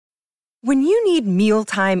When you need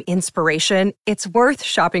mealtime inspiration, it's worth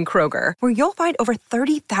shopping Kroger, where you'll find over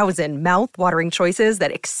 30,000 mouth-watering choices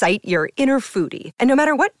that excite your inner foodie. And no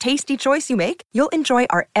matter what tasty choice you make, you'll enjoy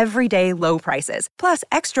our everyday low prices, plus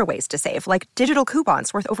extra ways to save, like digital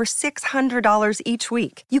coupons worth over $600 each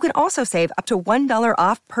week. You can also save up to $1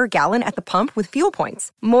 off per gallon at the pump with fuel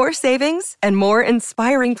points. More savings and more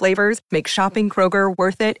inspiring flavors make shopping Kroger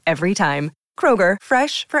worth it every time. Kroger,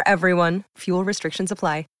 fresh for everyone. Fuel restrictions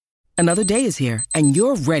apply. Another day is here, and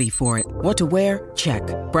you're ready for it. What to wear? Check.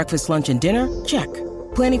 Breakfast, lunch, and dinner? Check.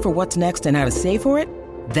 Planning for what's next and how to save for it?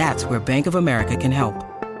 That's where Bank of America can help.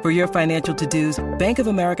 For your financial to-dos, Bank of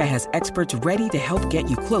America has experts ready to help get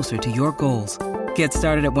you closer to your goals. Get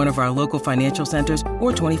started at one of our local financial centers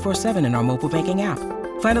or 24/7 in our mobile banking app.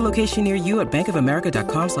 Find a location near you at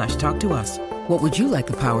bankofamerica.com/talktous. What would you like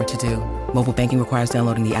the power to do? Mobile banking requires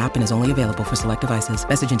downloading the app and is only available for select devices.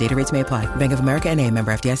 Message and data rates may apply. Bank of America N.A.,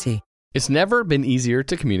 member FDIC. It's never been easier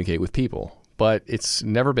to communicate with people, but it's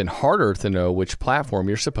never been harder to know which platform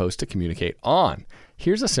you're supposed to communicate on.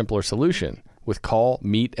 Here's a simpler solution. With call,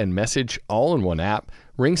 meet, and message all in one app,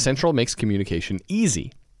 RingCentral makes communication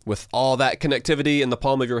easy. With all that connectivity in the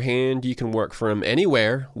palm of your hand, you can work from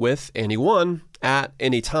anywhere with anyone at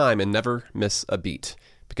any time and never miss a beat.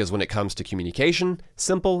 Because when it comes to communication,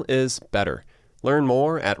 simple is better. Learn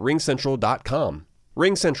more at ringcentral.com.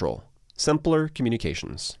 RingCentral. Simpler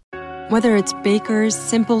communications. Whether it's Baker's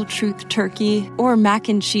Simple Truth Turkey or mac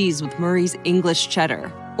and cheese with Murray's English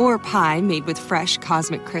Cheddar or pie made with fresh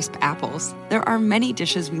Cosmic Crisp apples, there are many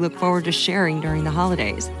dishes we look forward to sharing during the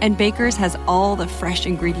holidays. And Baker's has all the fresh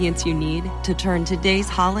ingredients you need to turn today's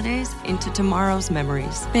holidays into tomorrow's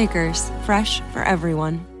memories. Baker's, fresh for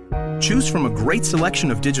everyone. Choose from a great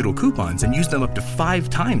selection of digital coupons and use them up to 5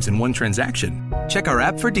 times in one transaction. Check our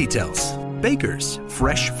app for details. Baker's,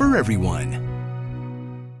 fresh for everyone.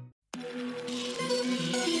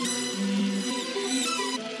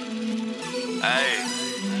 Hey,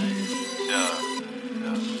 yeah.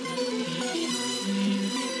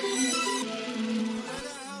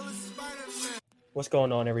 What's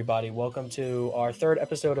going on, everybody? Welcome to our third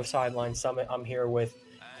episode of Sideline Summit. I'm here with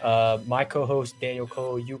my co-host, Daniel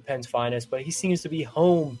Cole, UPenn's finest, but he seems to be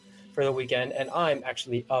home for the weekend, and I'm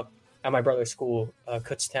actually up at my brother's school,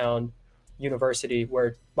 Kutztown University,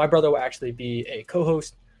 where my brother will actually be a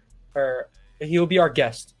co-host, or he'll be our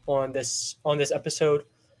guest on this episode.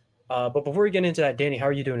 But before we get into that, Danny, how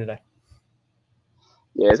are you doing today?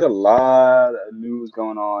 Yeah, there's a lot of news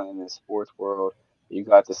going on in the sports world. You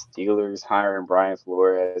got the Steelers hiring Brian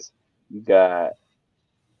Flores. You got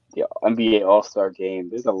the NBA All-Star Game.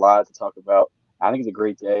 There's a lot to talk about. I think it's a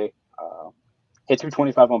great day. Hit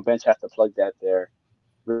 225 on bench. Have to plug that there.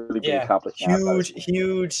 Really big accomplishment.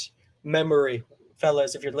 Huge memory,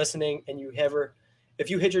 fellas. If you're listening and if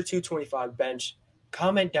you hit your 225 bench,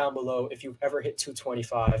 comment down below if you've ever hit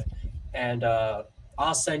 225, and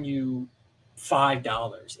I'll send you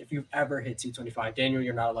 $5 if you've ever hit 225. Daniel,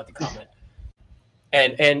 you're not allowed to comment.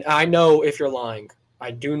 And I know if you're lying.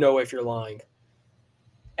 I do know if you're lying.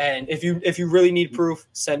 And if you really need proof,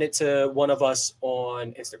 send it to one of us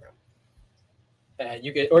on Instagram. And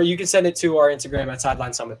you can send it to our Instagram at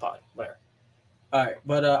Sideline Summit Pod, whatever. All right,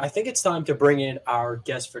 but I think it's time to bring in our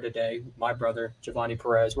guest for today, my brother, Giovanni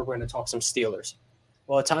Perez. We're going to talk some Steelers.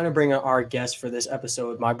 Well, it's time to bring in our guest for this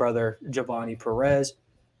episode, my brother, Giovanni Perez.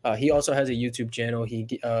 He also has a YouTube channel.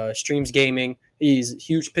 He streams gaming. He's a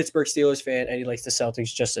huge Pittsburgh Steelers fan, and he likes the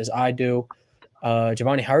Celtics just as I do.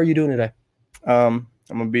 Giovanni, how are you doing today? I'm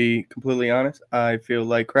going to be completely honest. I feel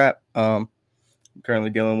like crap. I'm currently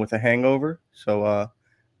dealing with a hangover, so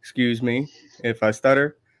excuse me if I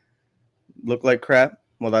stutter, look like crap.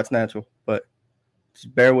 Well, that's natural, but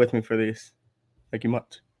just bear with me for this. Thank you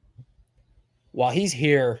much. While he's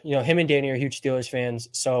here, him and Danny are huge Steelers fans,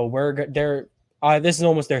 so this is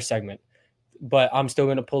almost their segment. But I'm still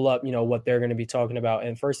going to pull up, what they're going to be talking about.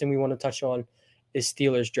 And first thing we want to touch on is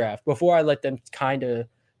Steelers draft. Before I let them kind of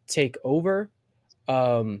take over,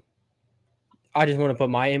 I just want to put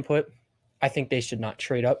my input. I think they should not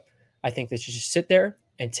trade up. I think they should just sit there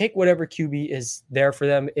and take whatever QB is there for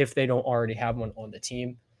them if they don't already have one on the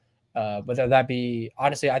team. Whether that be,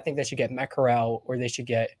 honestly, I think they should get Matt Corral or they should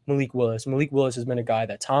get Malik Willis. Malik Willis has been a guy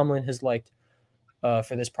that Tomlin has liked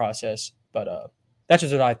for this process. But that's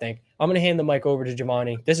just what I think. I'm going to hand the mic over to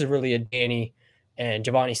Giovanni. This is really a Danny and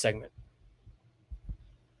Giovanni segment.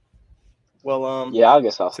 Well, I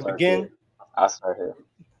guess I'll start begin. Here. I'll start here.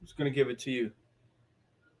 I'm just going to give it to you.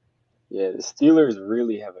 Yeah, the Steelers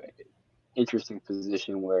really have an interesting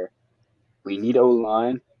position where we need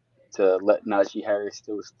O-line to let Najee Harris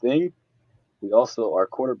do his thing. We also, our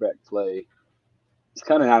quarterback play He's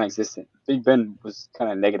kind of non-existent. Big Ben was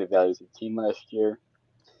kind of negative value to the team last year.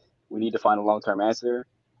 We need to find a long-term answer.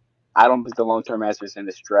 I don't think the long-term answer is in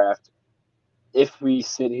this draft. If we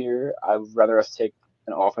sit here, I'd rather us take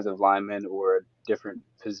an offensive lineman or a different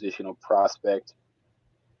positional prospect.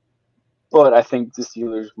 But I think the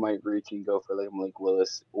Steelers might reach and go for like Malik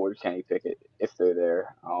Willis or Kenny Pickett if they're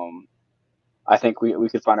there. I think we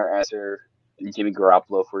could find our answer in Jimmy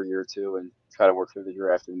Garoppolo for a year or two and try to work through the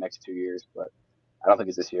draft in the next 2 years. But I don't think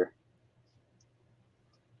it's this year.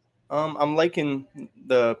 I'm liking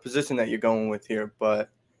the position that you're going with here, but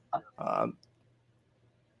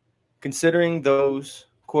considering those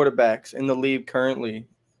quarterbacks in the league currently,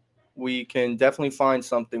 we can definitely find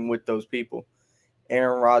something with those people.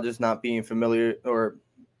 Aaron Rodgers not being familiar or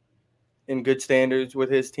in good standards with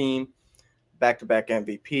his team, back-to-back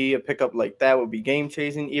MVP, a pickup like that would be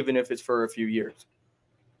game-changing, even if it's for a few years.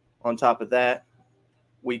 On top of that,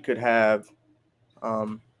 we could have,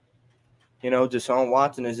 Deshaun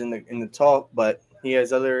Watson is in the talk, but he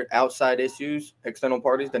has other outside issues, external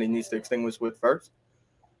parties that he needs to extinguish with first.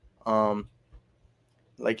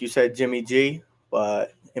 Like you said, Jimmy G,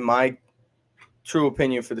 but in my true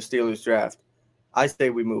opinion for the Steelers draft, I say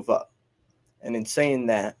we move up. And in saying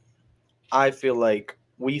that, I feel like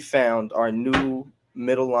we found our new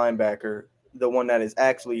middle linebacker, the one that is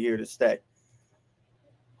actually here to stay.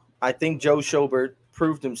 I think Joe Schobert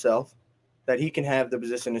proved himself that he can have the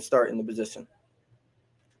position and start in the position.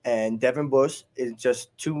 And Devin Bush is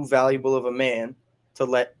just too valuable of a man to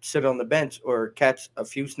let sit on the bench or catch a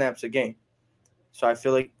few snaps a game. So I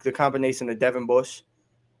feel like the combination of Devin Bush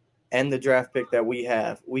and the draft pick that we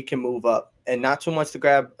have, we can move up. And not too much to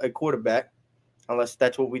grab a quarterback, unless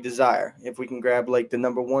that's what we desire. If we can grab like the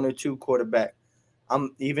number 1 or 2 quarterback,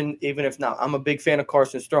 I'm even if not, I'm a big fan of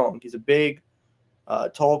Carson Strong. He's a big,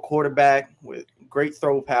 tall quarterback with great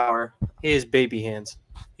throw power. He has baby hands.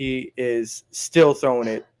 He is still throwing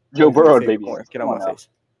it. Joe Burrow had baby hands. Get on my face.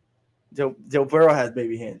 Joe Burrow has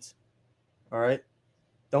baby hands. All right?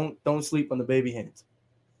 Don't sleep on the baby hands.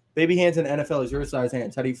 Baby hands in the NFL is your size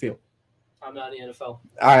hands. How do you feel? I'm not in the NFL. All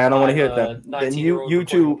right, I don't want to hear that. Then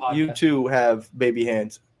you two have baby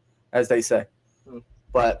hands, as they say.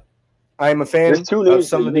 But I am a fan of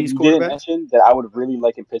some of these quarterbacks. Mention that I would really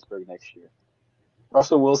like in Pittsburgh next year.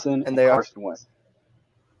 Russell Wilson and Carson Wentz.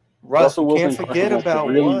 Russell Wilson, can't forget about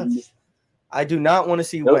Wentz. I do not want to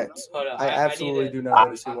see Wentz. I absolutely do not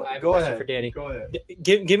want to see Wentz. Go ahead. For Danny. Go ahead.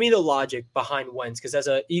 Give me the logic behind Wentz, because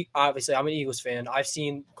obviously I'm an Eagles fan. I've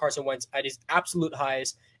seen Carson Wentz at his absolute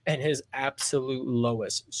highest and his absolute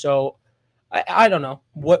lowest. So I don't know.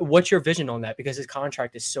 What's your vision on that? Because his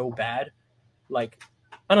contract is so bad. Like,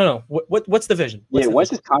 I don't know. What's the vision?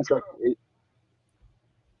 Wentz's contract.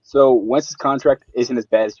 Wentz's contract isn't as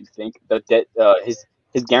bad as you think. The debt,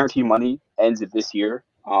 his guaranteed money ends this year.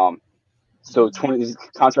 His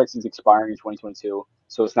contract is expiring in 2022,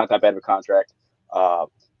 so it's not that bad of a contract.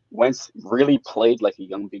 Wentz really played like a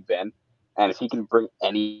young Big Ben, and if he can bring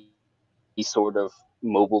any sort of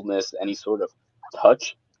mobileness, any sort of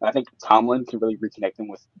touch, I think Tomlin can really reconnect him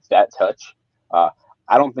with that touch.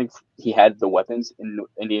 I don't think he had the weapons in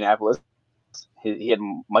Indianapolis. He had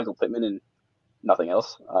Michael Pittman and nothing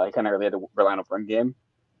else. He kind of really had to rely on a run game.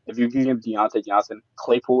 If you give him Deontay Johnson,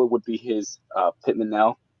 Claypool would be his Pittman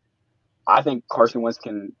now. I think Carson Wentz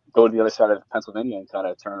can go to the other side of Pennsylvania and kind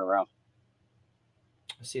of turn it around.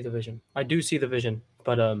 I see the vision. I do see the vision,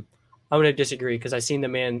 but I'm going to disagree because I've seen the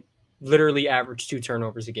man literally average 2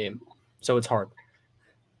 turnovers a game, so it's hard.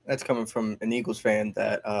 That's coming from an Eagles fan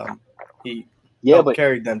that he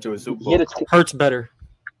carried them to a Super Bowl. Hurts better.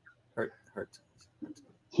 Hurts.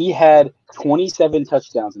 He had 27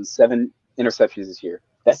 touchdowns and 7 interceptions this year.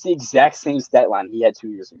 That's the exact same stat line he had 2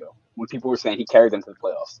 years ago when people were saying he carried them to the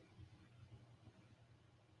playoffs.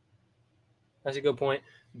 That's a good point.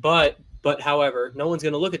 But however, no one's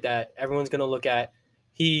going to look at that. Everyone's going to look at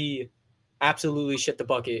he absolutely shit the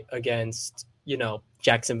bucket against,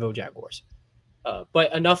 Jacksonville Jaguars.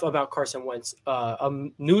 But enough about Carson Wentz.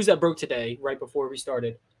 News that broke today, right before we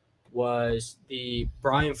started, was the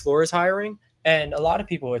Brian Flores hiring. And a lot of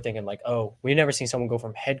people are thinking like, oh, we've never seen someone go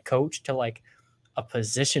from head coach to like a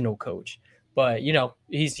positional coach. But,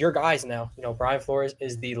 he's your guys now. Brian Flores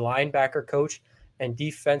is the linebacker coach and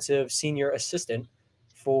defensive senior assistant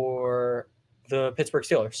for the Pittsburgh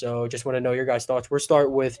Steelers. So just want to know your guys' thoughts. We'll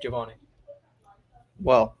start with Giovanni.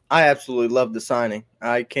 Well, I absolutely love the signing.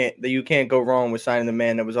 You can't go wrong with signing the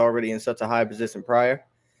man that was already in such a high position prior.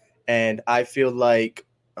 And I feel like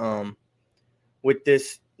with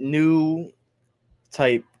this new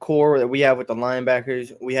type core that we have with the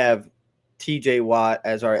linebackers, we have TJ Watt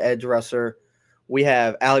as our edge rusher. We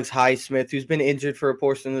have Alex Highsmith, who's been injured for a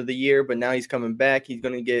portion of the year, but now he's coming back. He's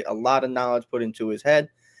going to get a lot of knowledge put into his head,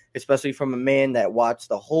 especially from a man that watched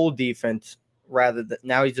the whole defense rather than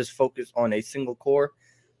now he's just focused on a single core.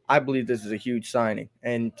 I believe this is a huge signing.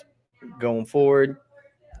 And going forward,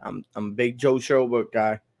 I'm a big Joe Schobert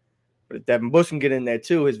guy. But if Devin Bush can get in there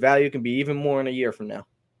too, his value can be even more in a year from now.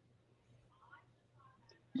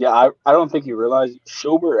 Yeah, I don't think you realize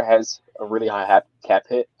Schobert has a really high cap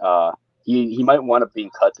hit. He might wind up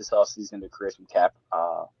being cut this offseason to create some cap,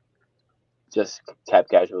 just cap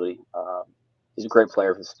casualty. He's a great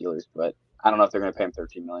player for the Steelers, but I don't know if they're going to pay him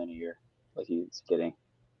 $13 million a year like he's getting.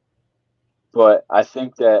 But I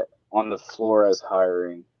think that on the Flores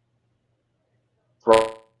hiring,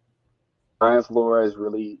 Brian Flores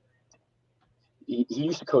really he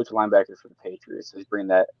used to coach linebackers for the Patriots, so he's bringing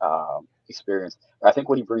that experience. I think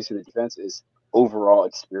what he brings to the defense is overall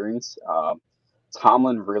experience.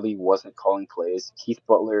 Tomlin really wasn't calling plays. Keith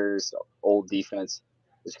Butler's old defense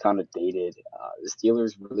is kind of dated. The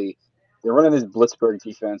Steelers they're running this Blitzburg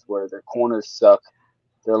defense where their corners suck,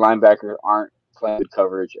 their linebackers aren't playing good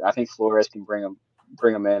coverage. I think Flores can bring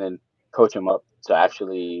them in and coach them up to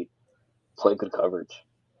actually play good coverage.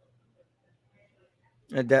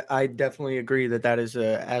 I definitely agree that is an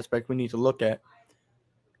aspect we need to look at.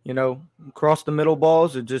 Cross the middle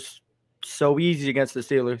balls are just so easy against the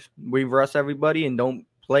Steelers. We rush everybody and don't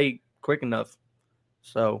play quick enough.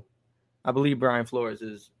 So I believe Brian Flores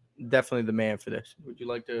is definitely the man for this. Would you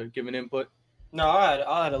like to give an input? No,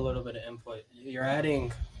 I'll add a little bit of input. You're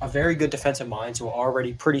adding a very good defensive mind to an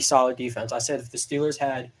already pretty solid defense. I said if the Steelers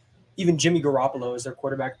had even Jimmy Garoppolo as their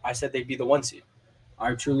quarterback, I said they'd be the 1 seed.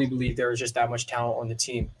 I truly believe there is just that much talent on the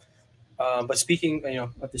team. But speaking,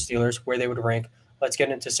 of the Steelers, where they would rank, let's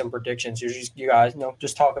get into some predictions. You guys,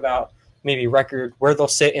 just talk about maybe record, where they'll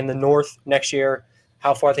sit in the North next year,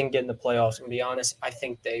 how far they can get in the playoffs. And to be honest, I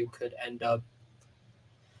think they could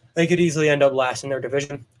easily end up last in their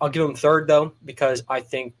division. I'll give them third, though, because I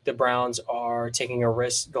think the Browns are taking a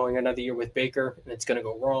risk going another year with Baker, and it's going to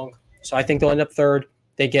go wrong. So I think they'll end up third.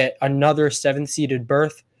 They get another 7th-seeded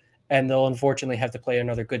berth, and they'll unfortunately have to play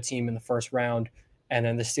another good team in the first round. And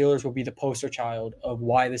then the Steelers will be the poster child of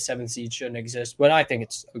why the 7th seed shouldn't exist. But I think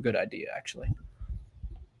it's a good idea, actually.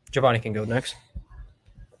 Giovanni can go next.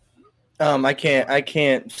 I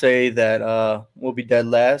can't say that we'll be dead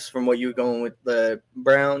last from what you're going with the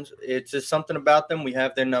Browns. It's just something about them. We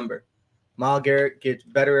have their number. Myles Garrett gets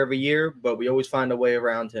better every year, but we always find a way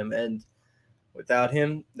around him. And without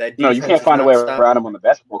him, that defense you can't find a way around him on the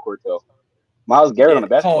basketball court, though. Myles Garrett on the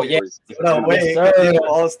basketball court is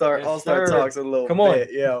All-Star talks a little bit.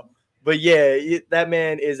 Yeah. But, yeah, that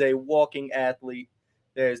man is a walking athlete.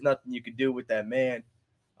 There's nothing you can do with that man.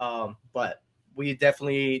 But we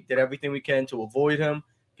definitely did everything we can to avoid him,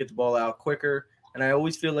 get the ball out quicker. And I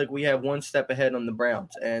always feel like we have one step ahead on the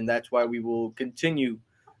Browns, and that's why we will continue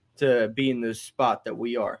to be in the spot that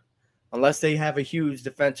we are. Unless they have a huge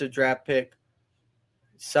defensive draft pick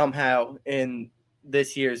somehow in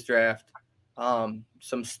this year's draft,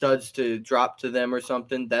 some studs to drop to them or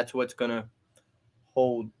something, that's what's going to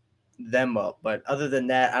hold them up. But other than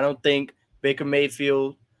that, I don't think Baker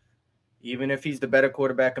Mayfield, even if he's the better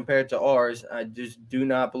quarterback compared to ours, I just do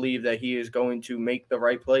not believe that he is going to make the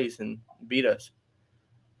right plays and beat us.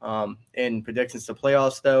 In predictions to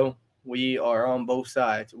playoffs, though, we are on both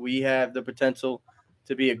sides. We have the potential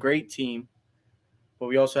to be a great team, but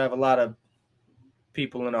we also have a lot of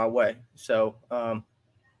people in our way. So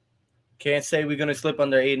can't say we're going to slip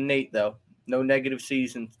under 8-8, though. No negative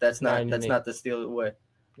seasons. That's not the Steelers way.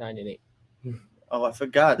 9-8. Oh, I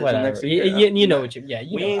forgot. That's next year. You know what you. Yeah,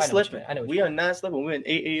 we ain't slipping. We are not slipping. We're in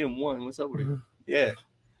 8-1. What's up with it? Yeah.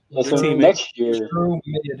 Listen, next year,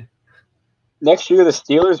 the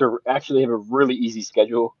Steelers actually have a really easy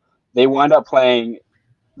schedule. They wind up playing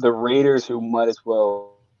the Raiders, who might as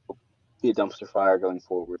well be a dumpster fire going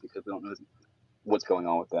forward because we don't know what's going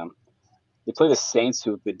on with them. They play the Saints,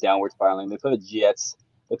 who have been downward spiraling. They play the Jets.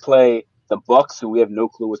 They play the Bucks, who we have no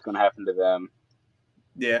clue what's going to happen to them.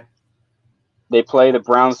 Yeah. They play the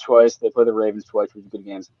Browns twice. They play the Ravens twice, which are good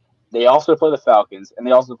games. They also play the Falcons, and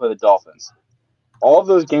they also play the Dolphins. All of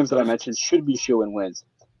those games that I mentioned should be shoe-in wins.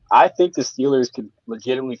 I think the Steelers could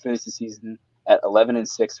legitimately finish the season at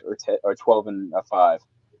 11-6 or 12-5.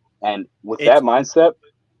 And with that mindset,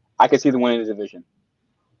 I could see them winning the division.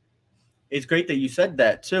 It's great that you said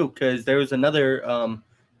that, too, because there was another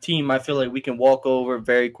team I feel like we can walk over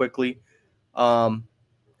very quickly.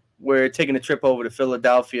 We're taking a trip over to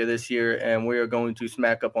Philadelphia this year, and we are going to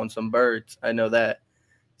smack up on some birds. I know that.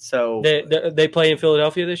 So They play in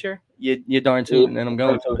Philadelphia this year? you're darn tootin', and I'm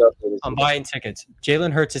going to. I'm buying tickets.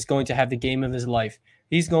 Jalen Hurts is going to have the game of his life.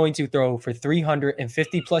 He's going to throw for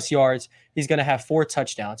 350-plus yards. He's going to have 4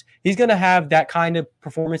 touchdowns. He's going to have that kind of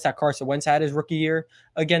performance that Carson Wentz had his rookie year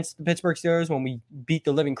against the Pittsburgh Steelers when we beat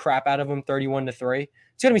the living crap out of them 31-3.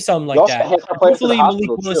 It's going to be something like that. Hopefully, Malik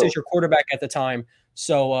Willis is your quarterback at the time.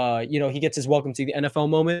 So, he gets his welcome to the NFL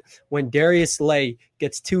moment when Darius Slay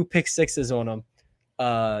gets 2 pick sixes on him.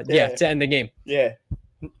 To end the game. Yeah.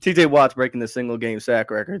 TJ Watt's breaking the single game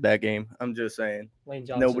sack record that game. I'm just saying. Lane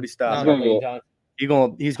Johnson. Nobody stops Lane Johnson. He's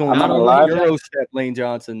going to Euro step Lane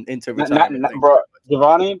Johnson into retirement. Bro,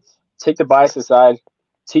 Giovanni, take the bias aside.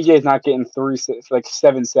 TJ's not getting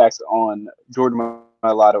 7 sacks on Jordan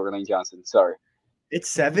Mailata or Lane Johnson. Sorry. It's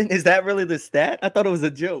 7? Is that really the stat? I thought it was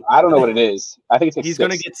a joke. I don't know what it is. I think it's he's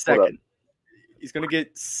going to get second. He's going to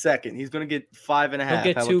get second. He's going to get 5.5.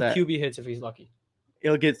 He'll get 2 QB hits if he's lucky.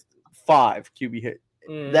 He'll get 5 QB hits.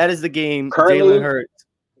 That is the game. Currently, Jalen Hurts.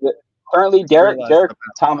 Currently, Derek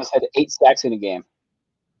Thomas had 8 sacks in a game.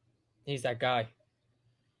 He's that guy.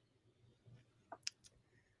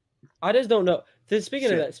 I just don't know.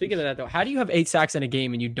 Speaking of that, though, how do you have 8 sacks in a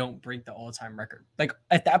game and you don't break the all-time record? Like,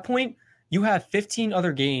 at that point, you have 15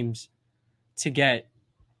 other games to get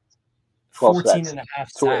 14 and a half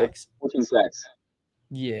sacks. 14 sacks.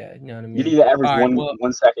 Yeah, you know what I mean? You need to average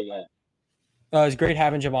one sack a game. It's great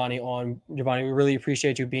having Giovanni on. Giovanni, we really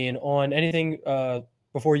appreciate you being on. Anything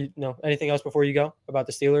anything else before you go about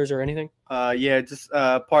the Steelers or anything? Just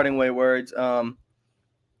parting way words.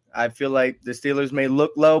 I feel like the Steelers may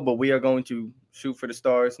look low, but we are going to shoot for the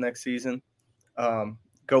stars next season.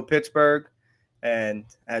 Go Pittsburgh. And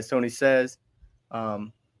as Tony says,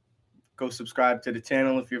 go subscribe to the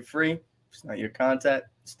channel if you're free. If it's not your content,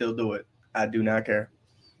 still do it. I do not care.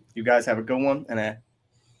 You guys have a good one, and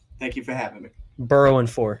thank you for having me. Burrow and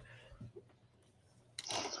 4.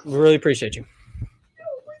 We really appreciate you.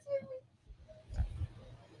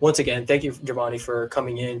 Once again, thank you, Giovanni, for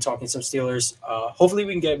coming in, talking some Steelers. Hopefully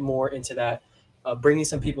we can get more into that, bringing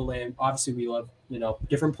some people in. Obviously, we love,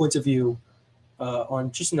 different points of view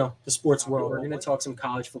on just, the sports world. We're going to talk some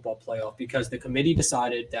college football playoff because the committee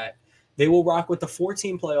decided that they will rock with the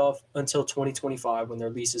 4-team playoff until 2025 when their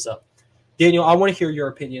lease is up. Daniel, I want to hear your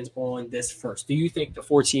opinions on this first. Do you think the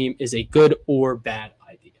 4-team is a good or bad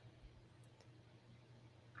idea?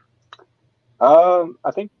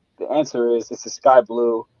 I think the answer is it's the sky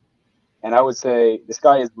blue, and I would say the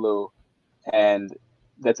sky is blue, and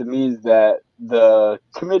that means that the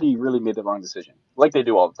committee really made the wrong decision, like they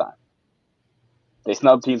do all the time. They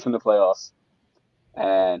snub teams from the playoffs,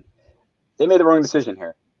 and they made the wrong decision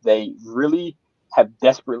here. They really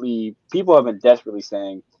people have been desperately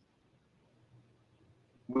saying,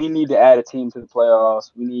 we need to add a team to the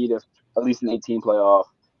playoffs. We need at least an 8-team playoff.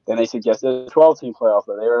 Then they suggested a 12-team playoff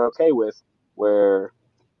that they were okay with, where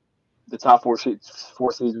the top 4 seeds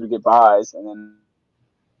would get buys, and then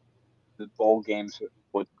the bowl games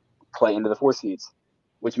would play into the 4 seeds,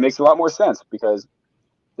 which makes a lot more sense because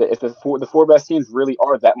if the 4 best teams really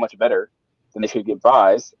are that much better, then they should get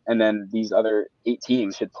buys, and then these other 8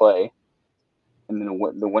 teams should play, and then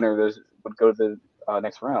the winner of those would go to the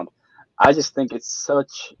next round. I just think it's a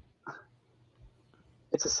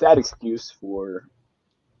sad excuse for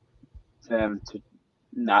them to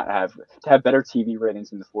have better TV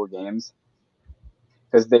ratings in the 4 games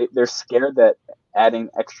because they're scared that adding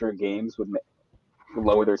extra games would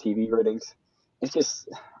lower their TV ratings. It's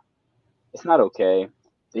not okay.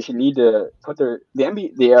 They should need to put the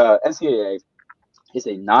NCAA is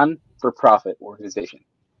a non-for-profit organization.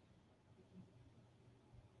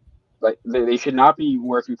 Like they should not be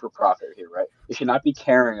working for profit here, right? They should not be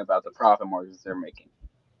caring about the profit margins they're making.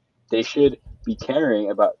 They should be caring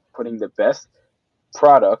about putting the best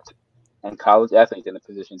product and college athletes in a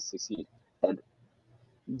position to succeed, and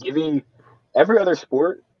giving every other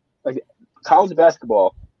sport, like college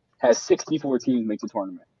basketball, has 64 teams make the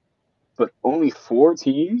tournament, but only 4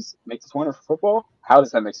 teams make the tournament for football. How does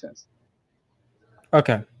that make sense?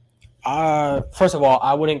 Okay. First of all,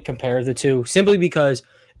 I wouldn't compare the two simply because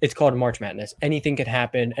it's called March Madness. Anything can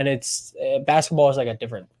happen, and it's basketball is like a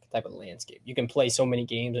different type of landscape. You can play so many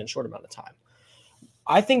games in a short amount of time.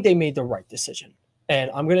 I think they made the right decision, and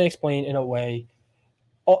I'm going to explain in a way.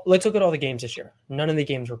 Let's look at all the games this year. None of the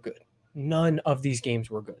games were good. None of these games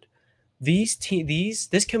were good.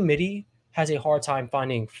 This committee has a hard time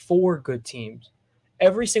finding 4 good teams.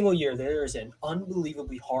 Every single year, there is an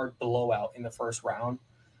unbelievably hard blowout in the first round.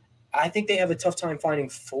 I think they have a tough time finding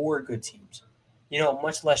 4 good teams.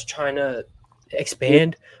 Much less trying to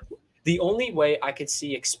expand. The only way I could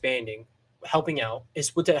see expanding, helping out,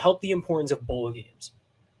 is to help the importance of bowl games.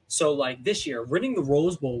 So like this year, winning the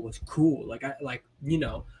Rose Bowl was cool. The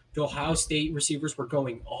Ohio State receivers were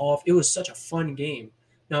going off. It was such a fun game.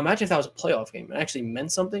 Now imagine if that was a playoff game and actually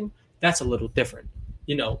meant something. That's a little different.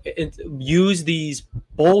 Use these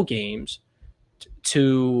bowl games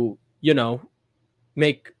to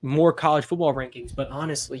make more college football rankings. But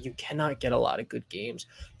honestly, you cannot get a lot of good games.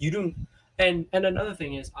 You don't. And another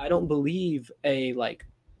thing is, I don't believe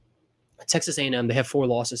Texas A&M, they have 4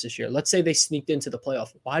 losses this year. Let's say they sneaked into the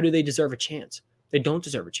playoff. Why do they deserve a chance? They don't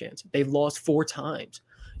deserve a chance. They've lost 4 times.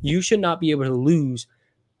 You should not be able to lose.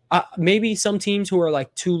 Maybe some teams who are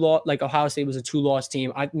like like Ohio State was a 2-loss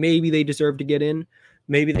team. Maybe they deserve to get in.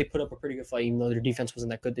 Maybe they put up a pretty good fight, even though their defense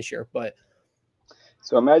wasn't that good this year. But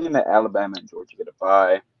So imagine that Alabama and Georgia get a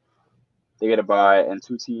bye. They get a bye, and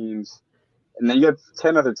 2 teams, and then you have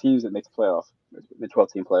 10 other teams that make the playoff, the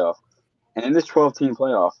 12-team playoff. And in this 12-team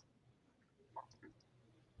playoff,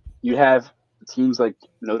 you'd have teams like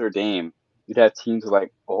Notre Dame. You'd have teams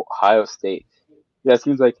like Ohio State. You'd have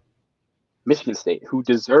teams like Michigan State who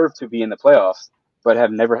deserve to be in the playoffs but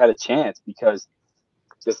have never had a chance because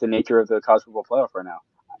just the nature of the college football playoff right now.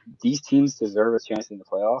 These teams deserve a chance in the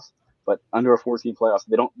playoffs, but under a 14 playoffs,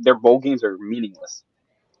 their bowl games are meaningless.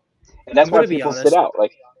 And that's why people sit out.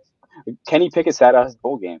 Like Kenny Pickett sat out his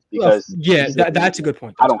bowl game because that's a good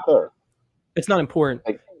point. I don't care. It's not important.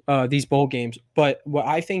 These bowl games, but what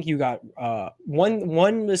I think you got one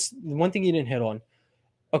thing you didn't hit on.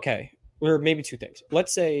 Okay, or maybe 2 things.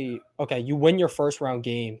 Let's say you win your first round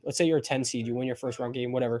game. Let's say you're a 10 seed, you win your first round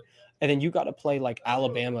game, whatever, and then you got to play like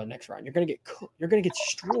Alabama next round. You're gonna get cooked. You're gonna get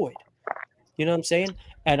destroyed. You know what I'm saying?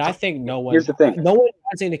 And I think no one. Here's the thing. No one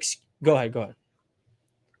has an Go ahead.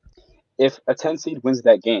 If a 10 seed wins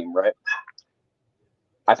that game, right?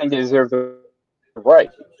 I think they deserve the right.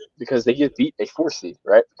 Because they get beat a 4 seed,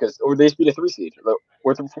 right? Or they just beat a 3 seed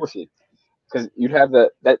or the 4 seed. Because you'd have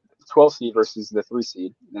that 12 seed versus the 3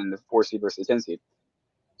 seed, and the 4 seed versus the 10 seed.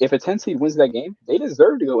 If a 10 seed wins that game, they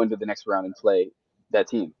deserve to go into the next round and play that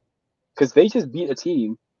team. Because they just beat a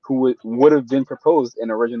team who would have been proposed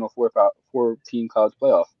in original 4-team college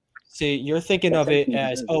playoff. See, you're thinking of it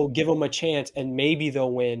as, give them a chance and maybe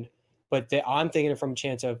they'll win. But I'm thinking it from a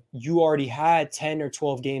chance of you already had 10 or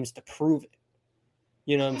 12 games to prove it.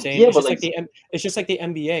 You know what I'm saying? Yeah, it's just like the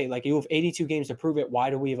NBA. Like you have 82 games to prove it. Why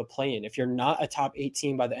do we have a play-in? If you're not a top 8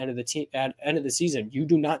 team by the end of the season, you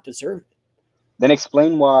do not deserve it. Then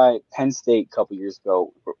explain why Penn State a couple years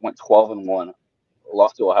ago went 12-1,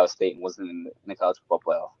 lost to Ohio State, and wasn't in the college football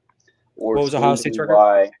playoff. Or what was Ohio State's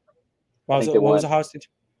record? What was Ohio State?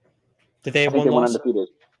 Did they have one loss? Undefeated.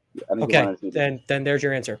 Okay, then there's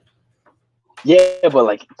your answer. Yeah,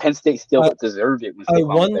 but Penn State still deserved it. A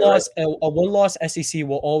one-loss SEC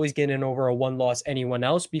will always get in over a one-loss anyone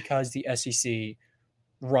else because the SEC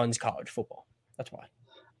runs college football. That's why.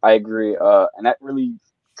 I agree, and that really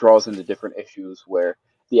draws into different issues where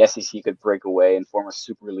the SEC could break away and form a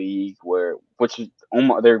super league, which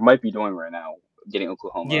they might be doing right now, getting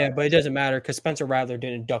Oklahoma. Yeah, but it doesn't matter because Spencer Rattler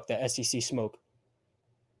didn't duck the SEC smoke.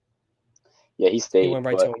 Yeah, he stayed. He went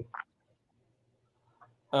right to him.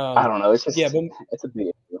 I don't know. It's just it's a big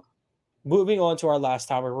issue. Moving on to our last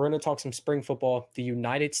topic, we're going to talk some spring football. The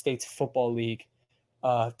United States Football League.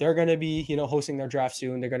 They're going to be, hosting their draft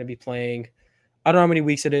soon. They're going to be playing. I don't know how many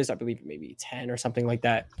weeks it is. I believe maybe 10 or something like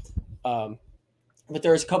that. But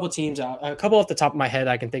there's a couple teams out. A couple off the top of my head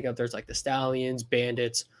I can think of. There's like the Stallions,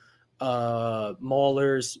 Bandits,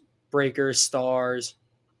 Maulers, Breakers, Stars.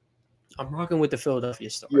 I'm rocking with the Philadelphia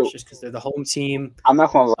Stars just because they're the home team. I'm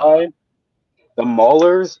not going to lie. The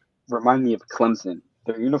Maulers remind me of Clemson.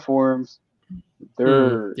 Their uniforms,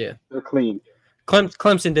 they're clean.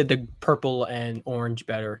 Clemson did the purple and orange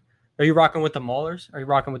better. Are you rocking with the Maulers? Are you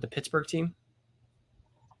rocking with the Pittsburgh team?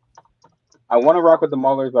 I want to rock with the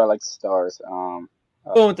Maulers, but I like the Stars. Going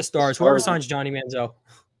with the Stars. Whoever signs Johnny Manziel.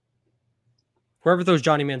 Whoever throws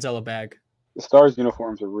Johnny Manziel a bag. The Stars'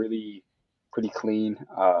 uniforms are really pretty clean.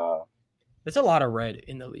 There's a lot of red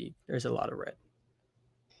in the league. There's a lot of red.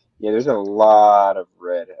 Yeah, there's a lot of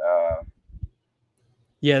red.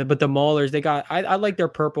 Yeah, but the Maulers, they got. I like their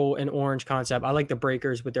purple and orange concept. I like the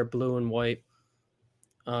Breakers with their blue and white.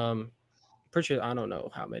 Pretty sure I don't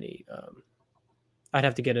know how many. I'd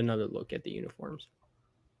have to get another look at the uniforms.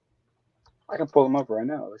 I can pull them up right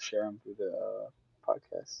now. Let's share them through the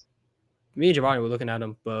podcast. Me and Giovanni were looking at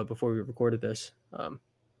them before we recorded this.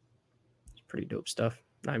 It's pretty dope stuff.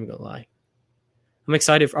 Not even gonna lie. I'm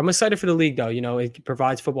excited for the league, though. It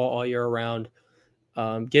provides football all year around.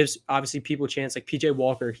 Gives, obviously, people a chance. Like P.J.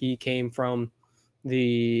 Walker, he came from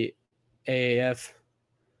the AAF.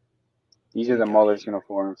 These are the Maulers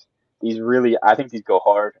uniforms. I think these go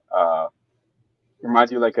hard.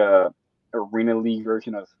 Reminds you like a arena league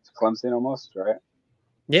version of Clemson almost, right?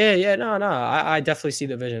 Yeah. No. I definitely see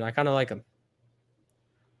the vision. I kind of like him.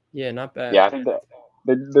 Yeah, not bad. Yeah, I think that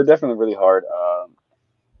they're definitely really hard.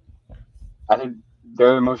 I think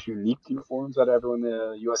they're the most unique uniforms out of everyone in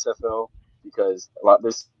the USFL because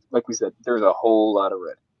there's, like we said, there's a whole lot of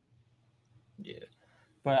red. Yeah,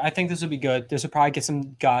 but I think this will be good. This will probably get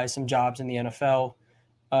some guys some jobs in the NFL,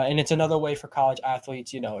 and it's another way for college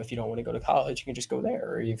athletes. If you don't want to go to college, you can just go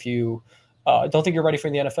there. Or if you don't think you're ready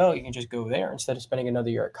for the NFL, you can just go there instead of spending another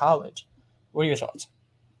year at college. What are your thoughts?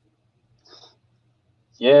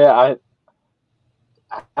 Yeah,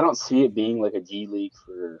 I don't see it being like a G League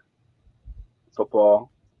for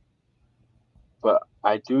football, but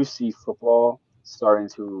I do see football starting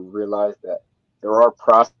to realize that there are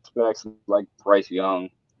prospects like Bryce Young.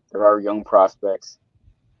 There are young prospects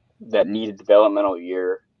that need a developmental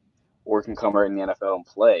year or can come right in the NFL and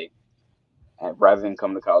play, rather than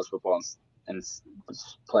come to college football and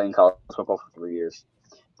playing college football for 3 years.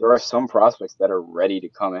 There are some prospects that are ready to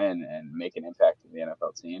come in and make an impact in the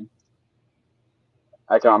NFL team.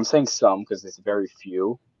 I'm saying some because it's very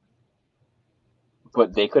few,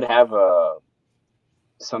 but they could have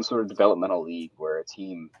some sort of developmental league where a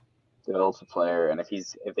team develops a player, and if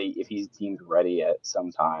he's deemed ready at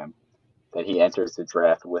some time, that he enters the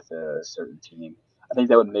draft with a certain team. I think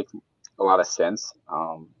that would make a lot of sense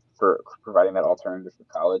for providing that alternative for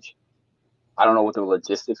college. I don't know what the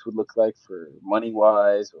logistics would look like for money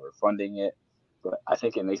wise or funding it, but I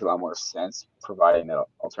think it makes a lot more sense providing that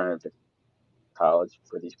alternative to college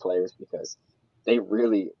for these players because the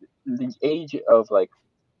age of like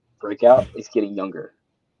breakout is getting younger.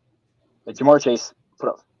 Like Jamar Chase put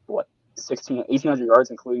up 1,800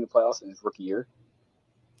 yards including the playoffs in his rookie year.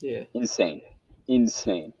 Yeah. Insane.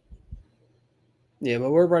 Yeah,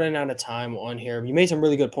 but we're running out of time on here. You made some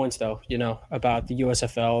really good points, though, about the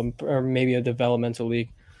USFL or maybe a developmental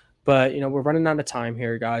league. But, we're running out of time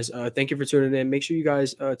here, guys. Thank you for tuning in. Make sure you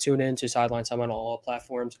guys tune in to Sideline Time on all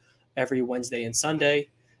platforms every Wednesday and Sunday.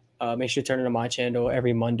 Make sure to turn into my channel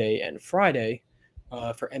every Monday and Friday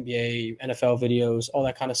for NBA, NFL videos, all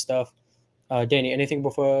that kind of stuff. Danny, anything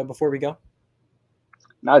before we go?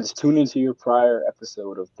 No, just tune into your prior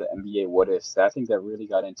episode of the NBA What Ifs. I think that really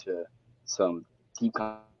got into some deep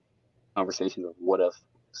conversations of what if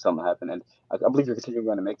something happened. And I believe you're continuing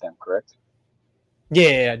going to make them, correct?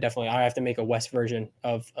 Yeah, definitely. I have to make a West version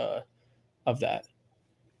of that.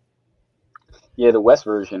 Yeah, the West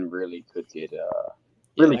version really could get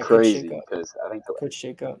really crazy because I think could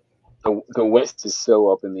shake up. The West is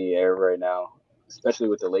so up in the air right now, especially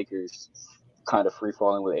with the Lakers kind of free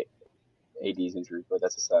falling with AD's injury, but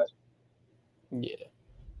that's aside. Yeah.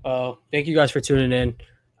 Thank you guys for tuning in.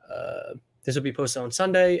 This will be posted on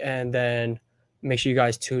Sunday, and then make sure you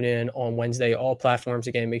guys tune in on Wednesday, all platforms.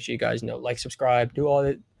 Again, make sure you guys like, subscribe, do all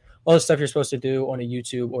the stuff you're supposed to do on a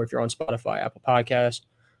YouTube, or if you're on Spotify, Apple Podcasts,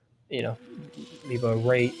 leave a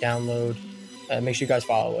rate, download. Make sure you guys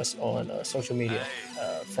follow us on social media.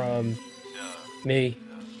 From me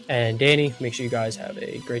and Danny, make sure you guys have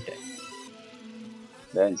a great day.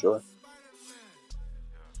 Yeah, enjoy.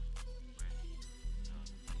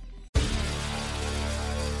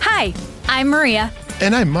 Hi, I'm Maria.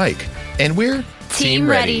 And I'm Mike. And we're Team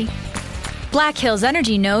Ready. Black Hills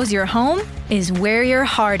Energy knows your home is where your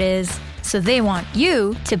heart is, so they want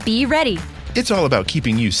you to be ready. It's all about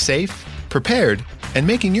keeping you safe, prepared, and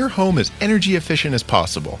making your home as energy efficient as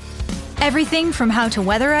possible. Everything from how to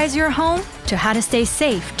weatherize your home to how to stay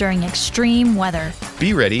safe during extreme weather.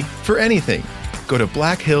 Be ready for anything. Go to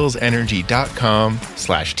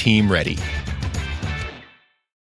blackhillsenergy.com/teamready.